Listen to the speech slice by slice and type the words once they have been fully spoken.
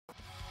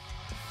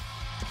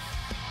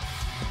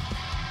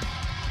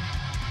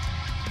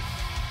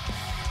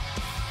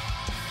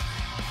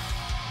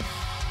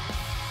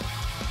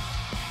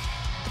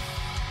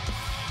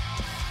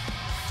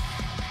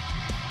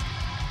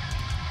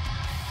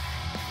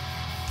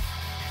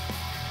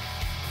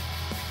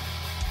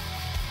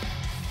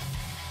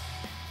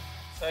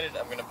decided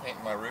I'm going to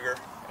paint my Ruger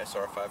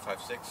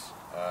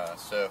SR556.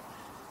 So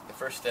the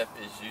first step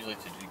is usually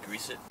to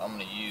degrease it. I'm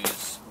going to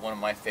use one of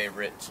my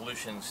favorite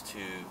solutions to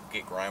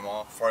get grime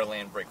off,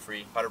 Rustoleum Break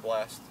Free Powder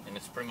Blast, and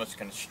it's pretty much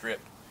going to strip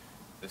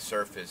the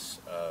surface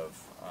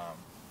of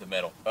the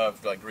metal,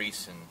 of like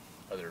grease and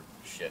other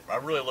shit.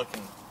 I'm really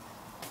looking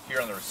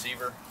here on the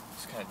receiver.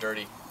 It's kind of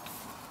dirty,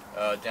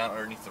 down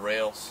underneath the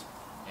rails,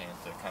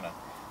 and to kind of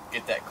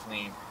get that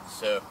clean.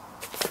 So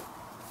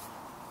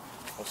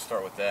we'll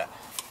start with that.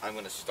 I'm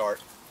going to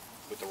start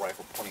with the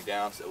rifle pointing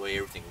down, so that way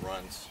everything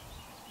runs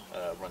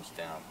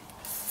down.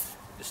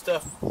 This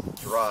stuff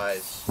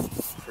dries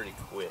pretty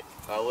quick.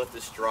 I'll let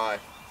this dry.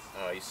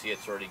 You see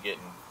it's already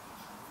getting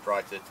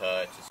dry to the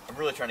touch. I'm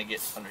really trying to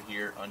get under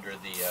here, under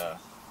the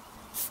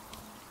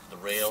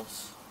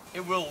rails.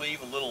 It will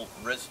leave a little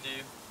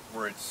residue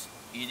where it's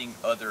eating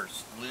other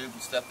lube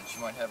and stuff that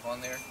you might have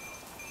on there,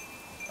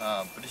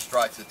 but it's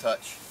dry to the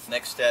touch.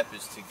 Next step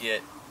is to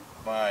get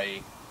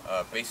my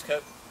base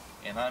coat,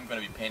 and I'm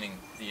going to be painting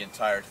the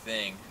entire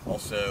thing,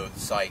 also the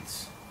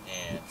sights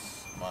and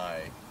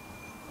my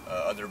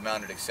other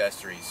mounted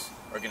accessories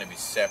are going to be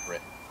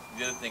separate.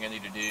 The other thing I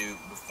need to do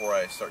before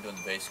I start doing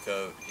the base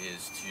coat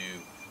is to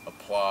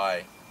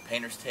apply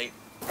painter's tape.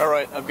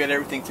 Alright, I've got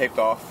everything taped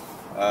off.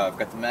 I've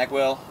got the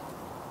magwell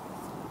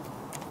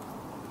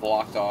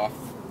blocked off.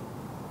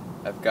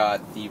 I've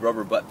got the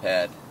rubber butt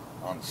pad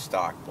on the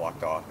stock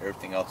blocked off.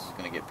 Everything else is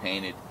going to get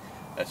painted.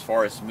 As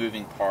far as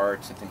moving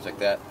parts and things like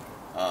that,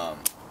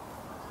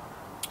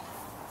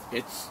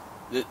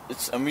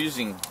 I'm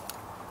using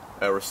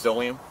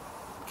Rustoleum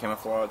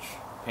camouflage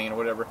paint or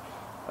whatever,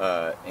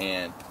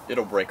 and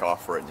it'll break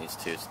off where it needs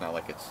to. It's not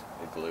like it's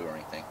a glue or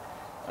anything.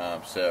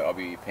 So I'll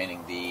be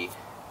painting the.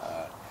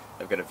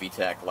 I've got a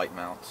VTAC light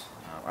mount.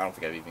 I don't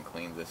think I've even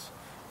cleaned this,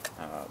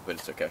 but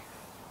it's okay.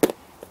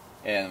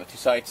 And the two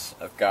sights,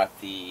 I've got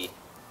the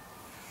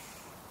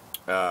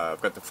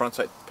front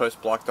sight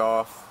post blocked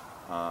off,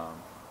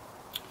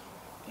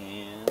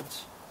 and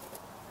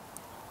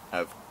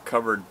I've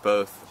covered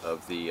both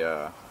of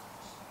the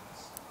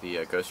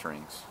ghost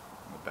rings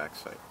on the back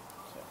sight.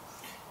 So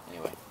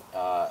anyway,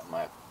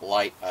 my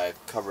light,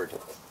 I've covered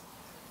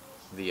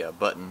the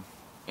button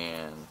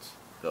and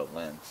the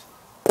lens.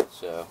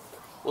 So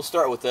we'll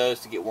start with those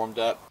to get warmed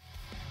up.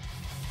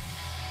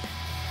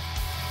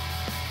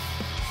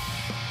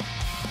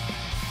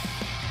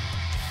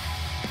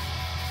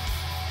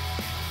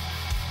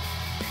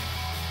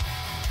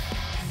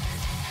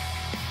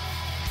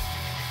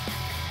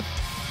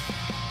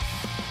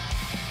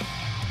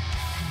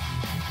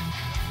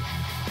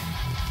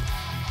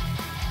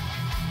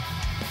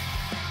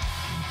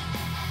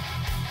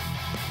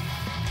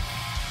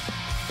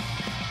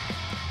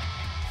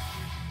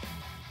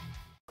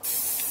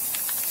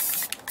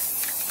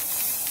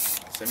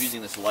 So I'm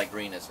using this light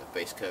green as a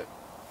base coat.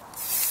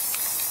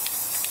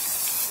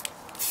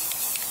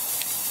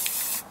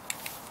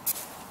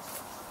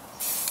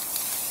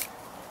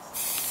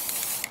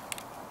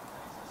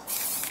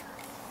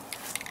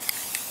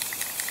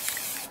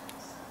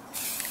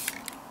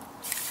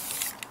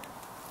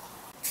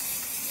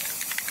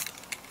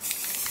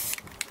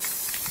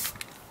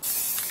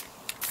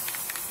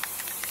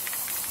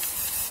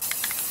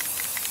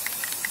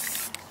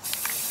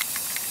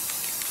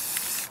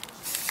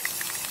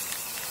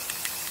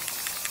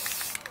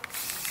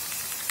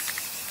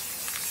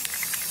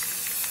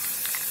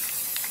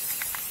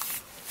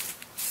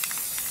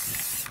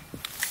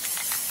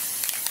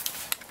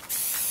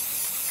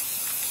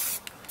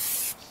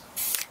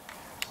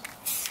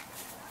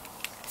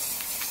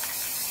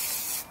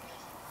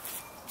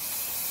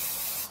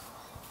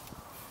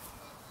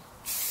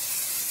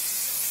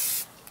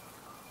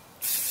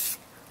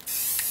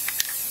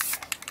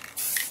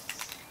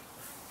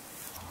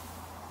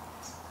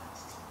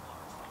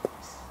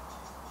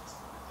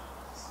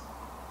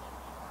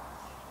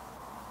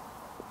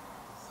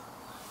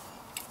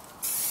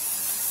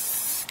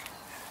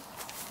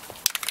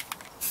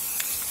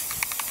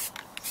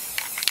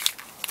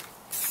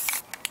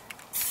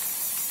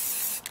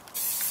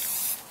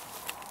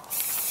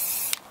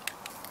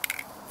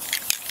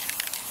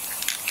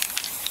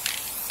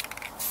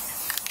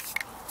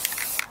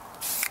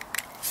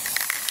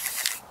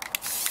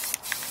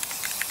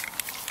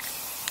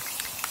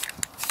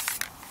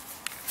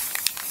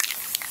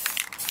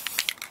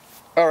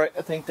 Alright,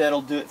 I think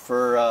that'll do it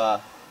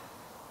for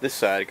this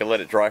side. I can let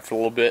it dry for a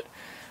little bit.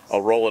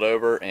 I'll roll it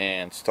over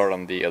and start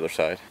on the other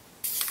side.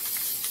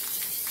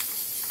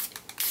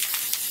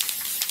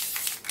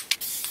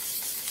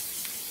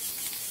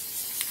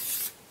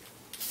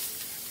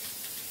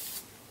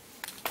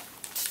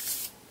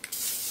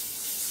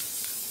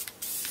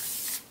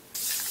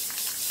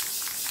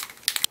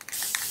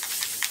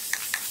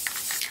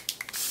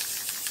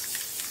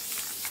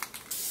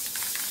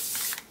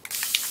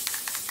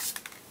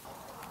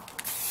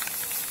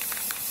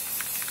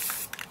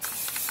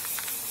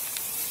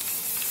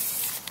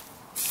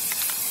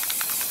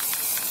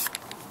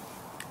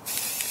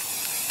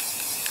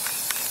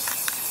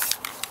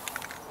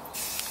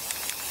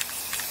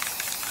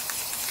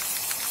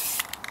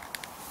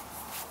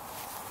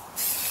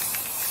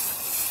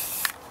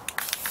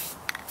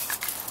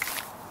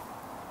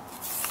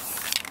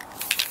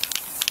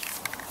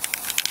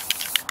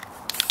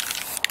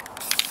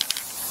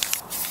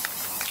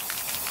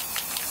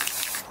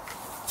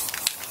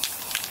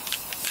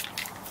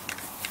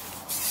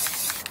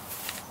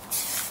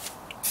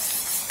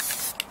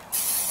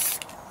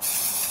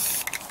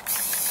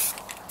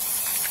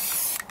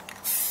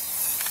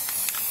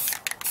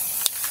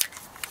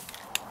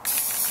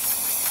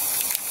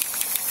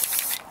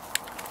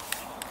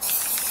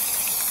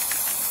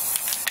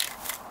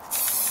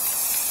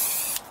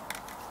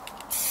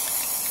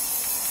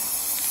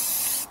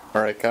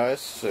 Alright guys,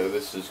 so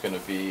this is going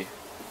to be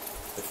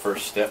the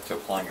first step to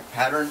applying a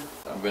pattern.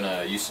 I'm going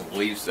to use some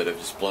leaves that have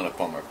just blown up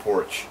on my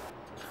porch.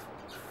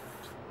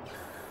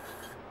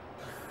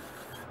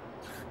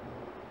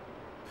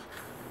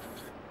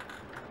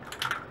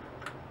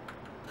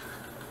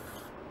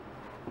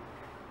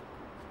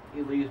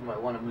 These leaves might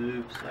want to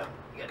move, so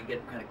you got to get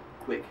them kind of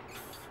quick.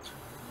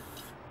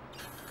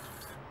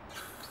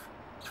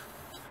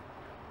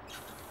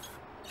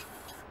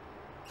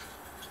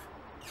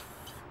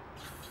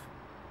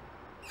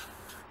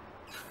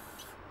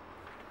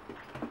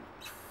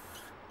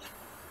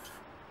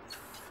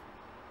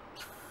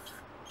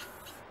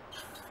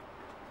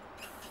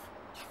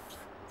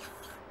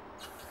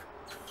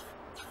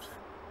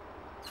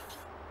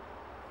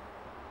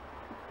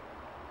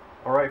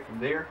 Alright, from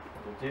there,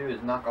 what we'll do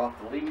is knock off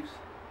the leaves.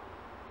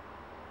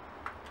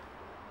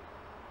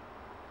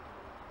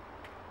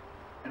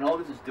 And all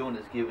this is doing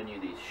is giving you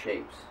these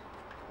shapes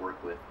to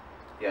work with.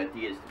 The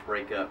idea is to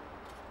break up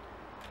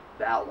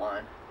the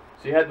outline.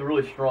 So you have the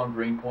really strong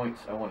green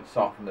points. I want to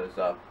soften those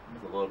up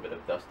with a little bit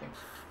of dusting.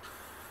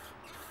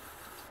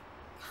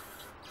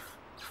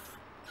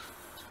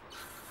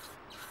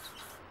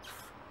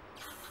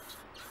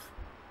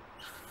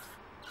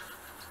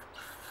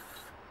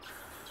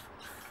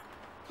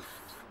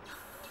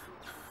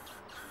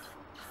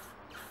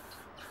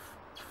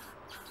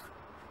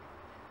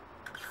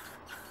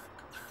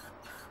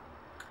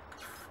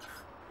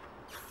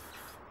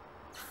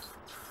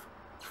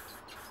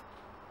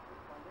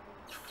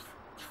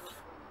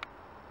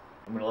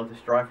 I'm going to let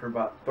this dry for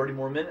about 30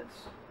 more minutes,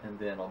 and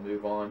then I'll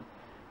move on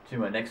to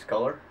my next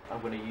color. I'm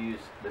going to use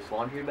this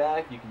laundry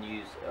bag. You can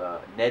use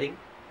netting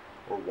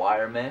or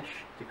wire mesh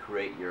to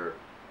create your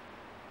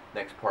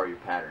next part of your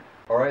pattern.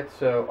 Alright,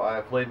 so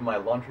I've laid my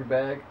laundry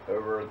bag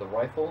over the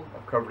rifle.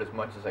 I've covered as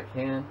much as I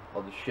can.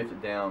 I'll just shift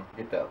it down,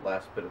 get that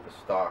last bit of the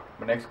stock.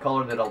 My next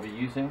color that I'll be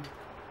using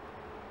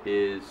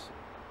is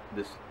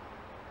this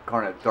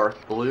kind of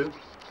dark blue.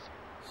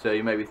 So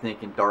you may be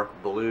thinking dark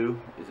blue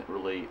isn't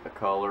really a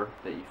color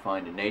that you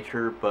find in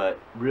nature, but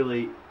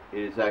really it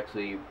is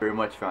actually very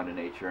much found in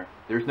nature.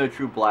 There's no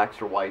true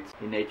blacks or whites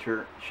in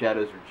nature.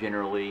 Shadows are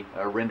generally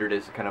rendered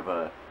as kind of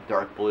a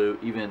dark blue.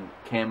 Even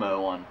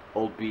camo on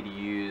old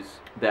BDUs,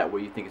 that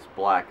way you think it's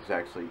black is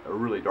actually a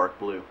really dark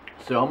blue.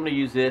 So I'm going to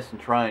use this and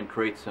try and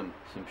create some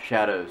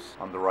shadows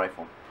on the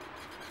rifle.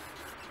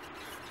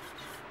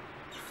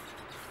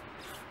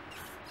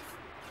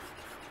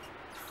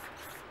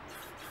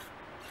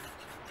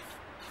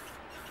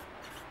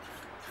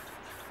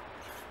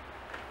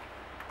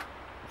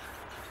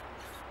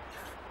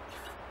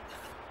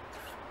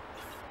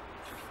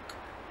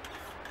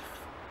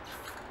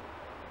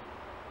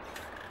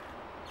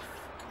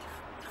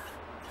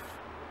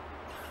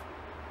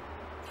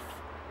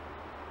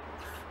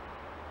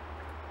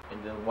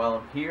 And then while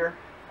I'm here,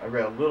 I've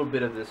got a little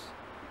bit of this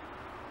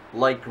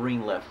light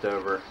green left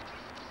over.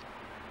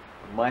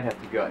 I might have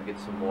to go out and get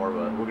some more,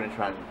 but we're going to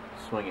try and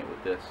swing it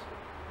with this.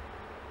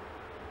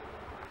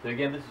 So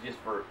again, this is just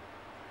for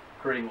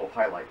creating little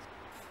highlights.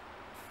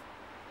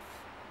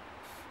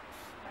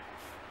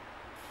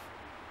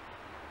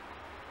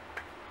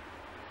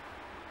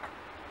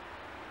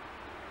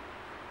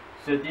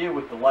 So the idea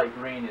with the light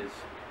green is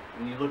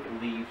when you look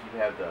at leaves, you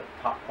have the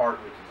top part,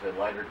 which is a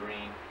lighter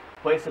green.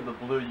 In place of the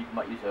blue, you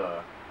might use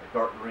a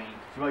dark green.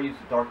 So you might use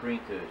the dark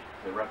green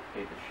to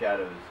replicate the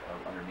shadows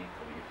underneath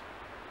the leaves.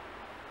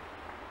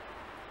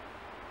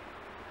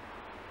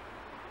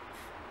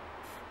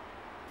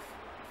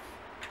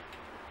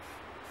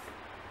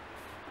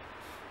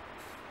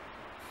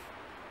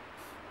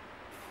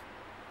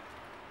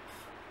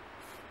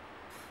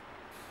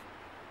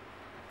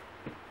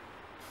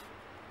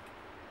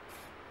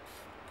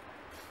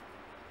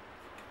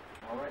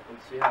 Alright,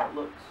 let's see how it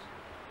looks.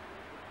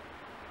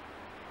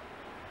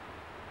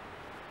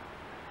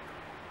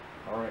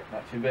 Alright,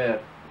 not too bad.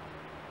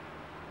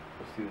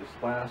 Let's do this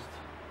last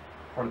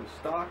part of the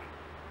stock.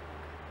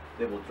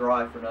 Then we'll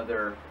dry for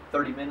another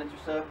 30 minutes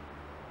or so.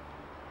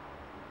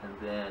 And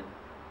then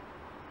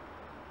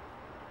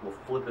we'll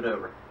flip it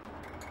over.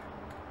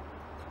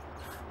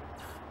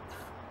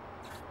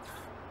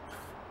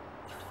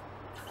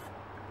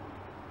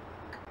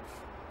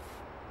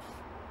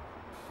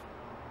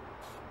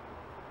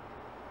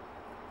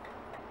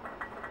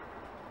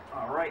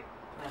 Alright,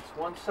 that's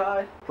one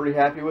side. Pretty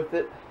happy with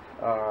it.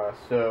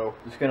 So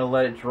just going to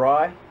let it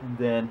dry and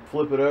then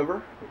flip it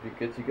over. We'll be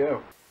good to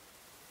go.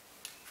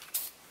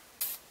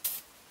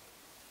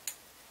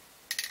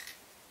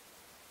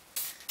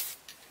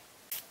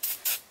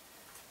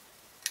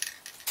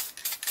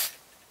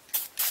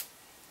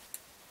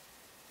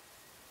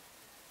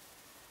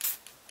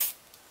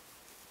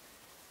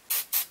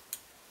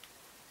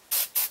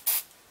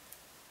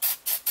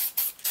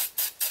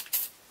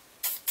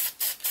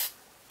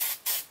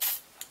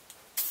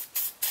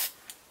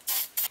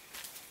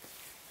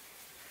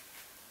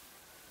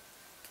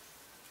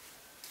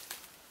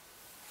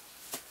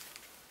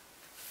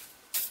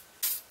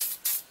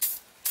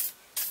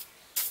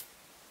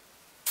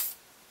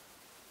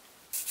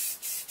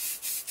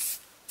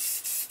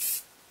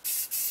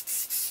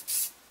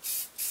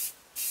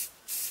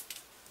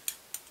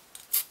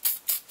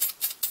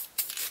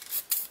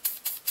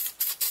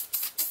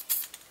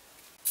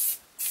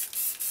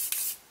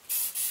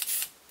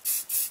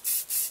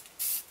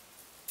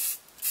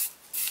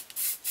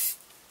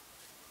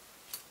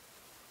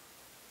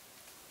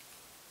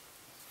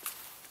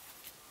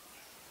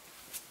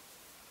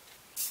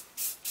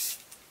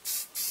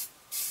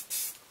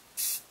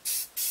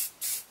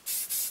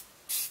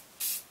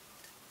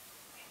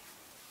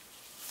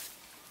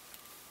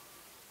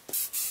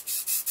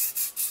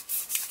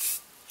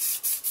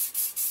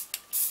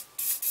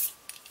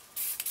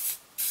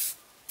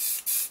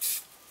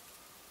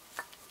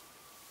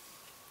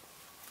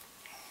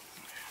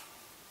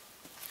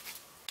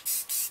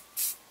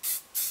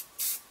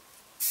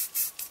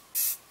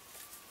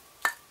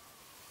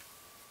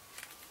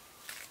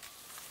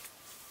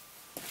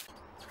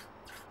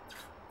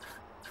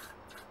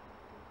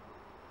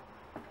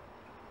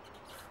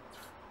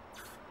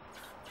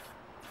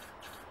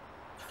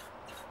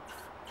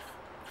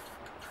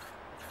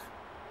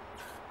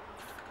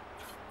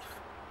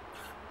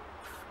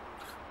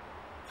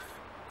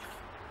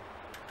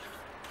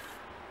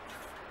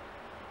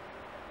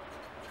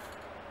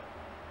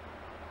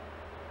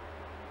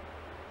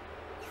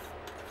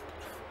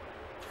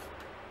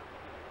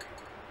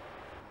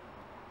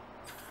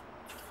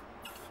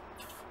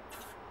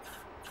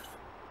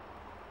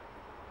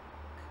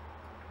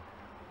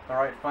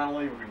 Alright,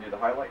 finally we're going to do the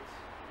highlights.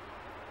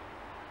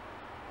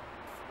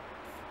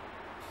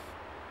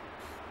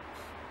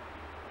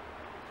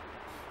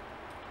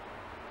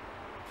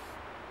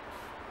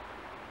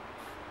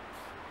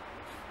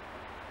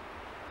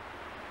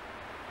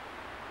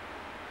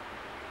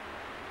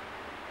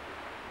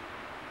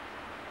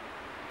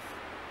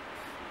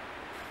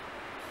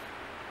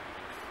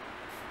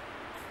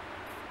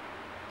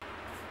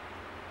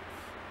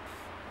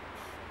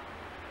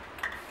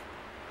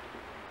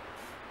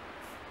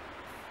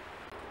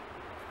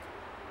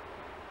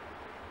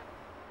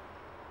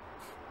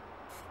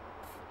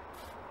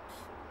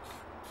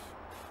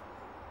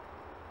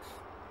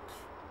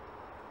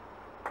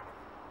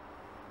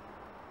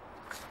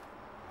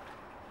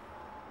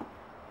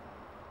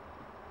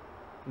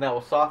 Now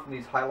we'll soften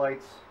these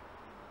highlights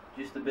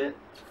just a bit.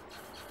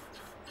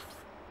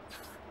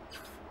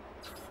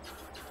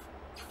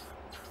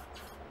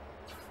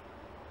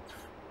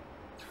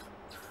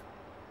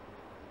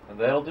 And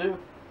that'll do.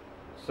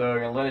 So we're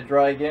going to let it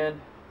dry again.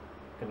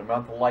 Going to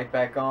mount the light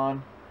back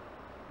on,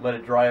 let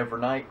it dry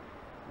overnight,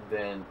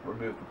 then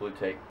remove the blue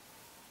tape.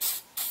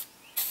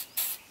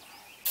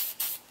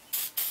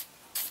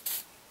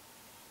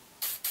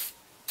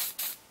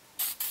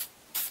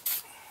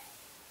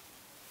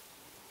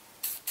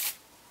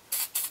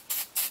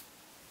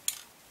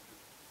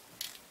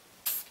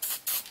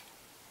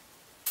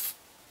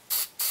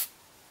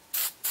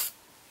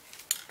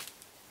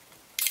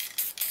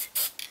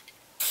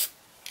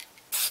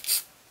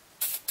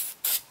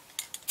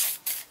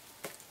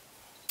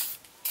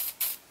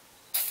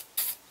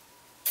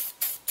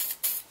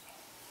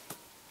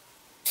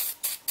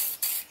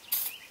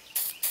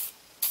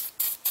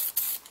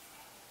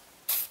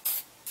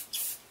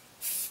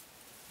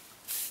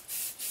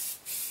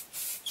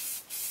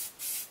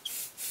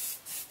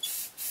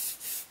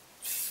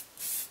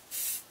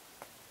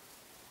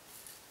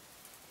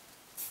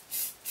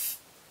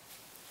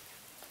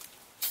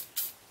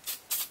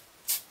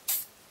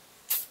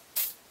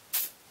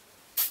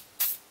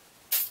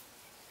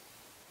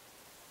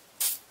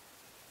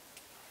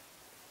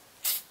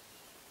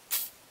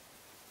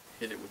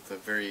 Hit it with a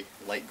very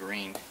light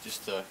green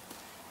just to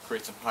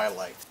create some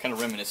highlights. Kind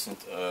of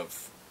reminiscent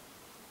of,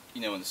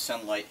 you know, when the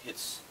sunlight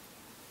hits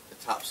the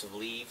tops of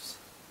leaves,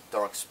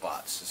 dark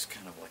spots is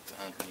kind of like the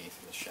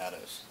underneath the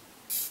shadows.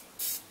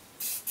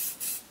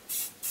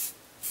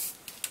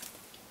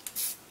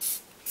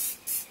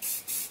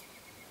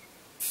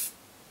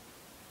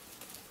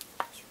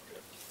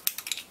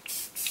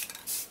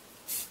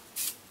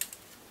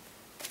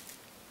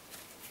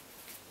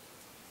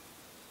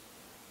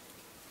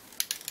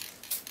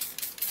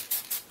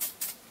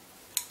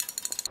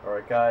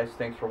 Alright guys,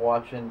 thanks for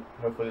watching.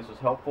 Hopefully this was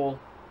helpful.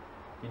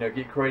 You know,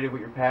 get creative with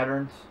your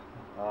patterns.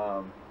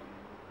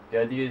 The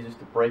idea is just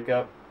to break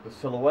up the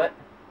silhouette,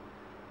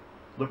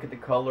 look at the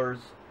colors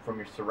from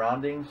your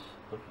surroundings,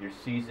 look at your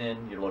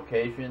season, your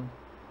location,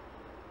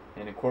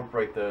 and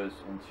incorporate those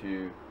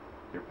into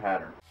your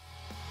pattern.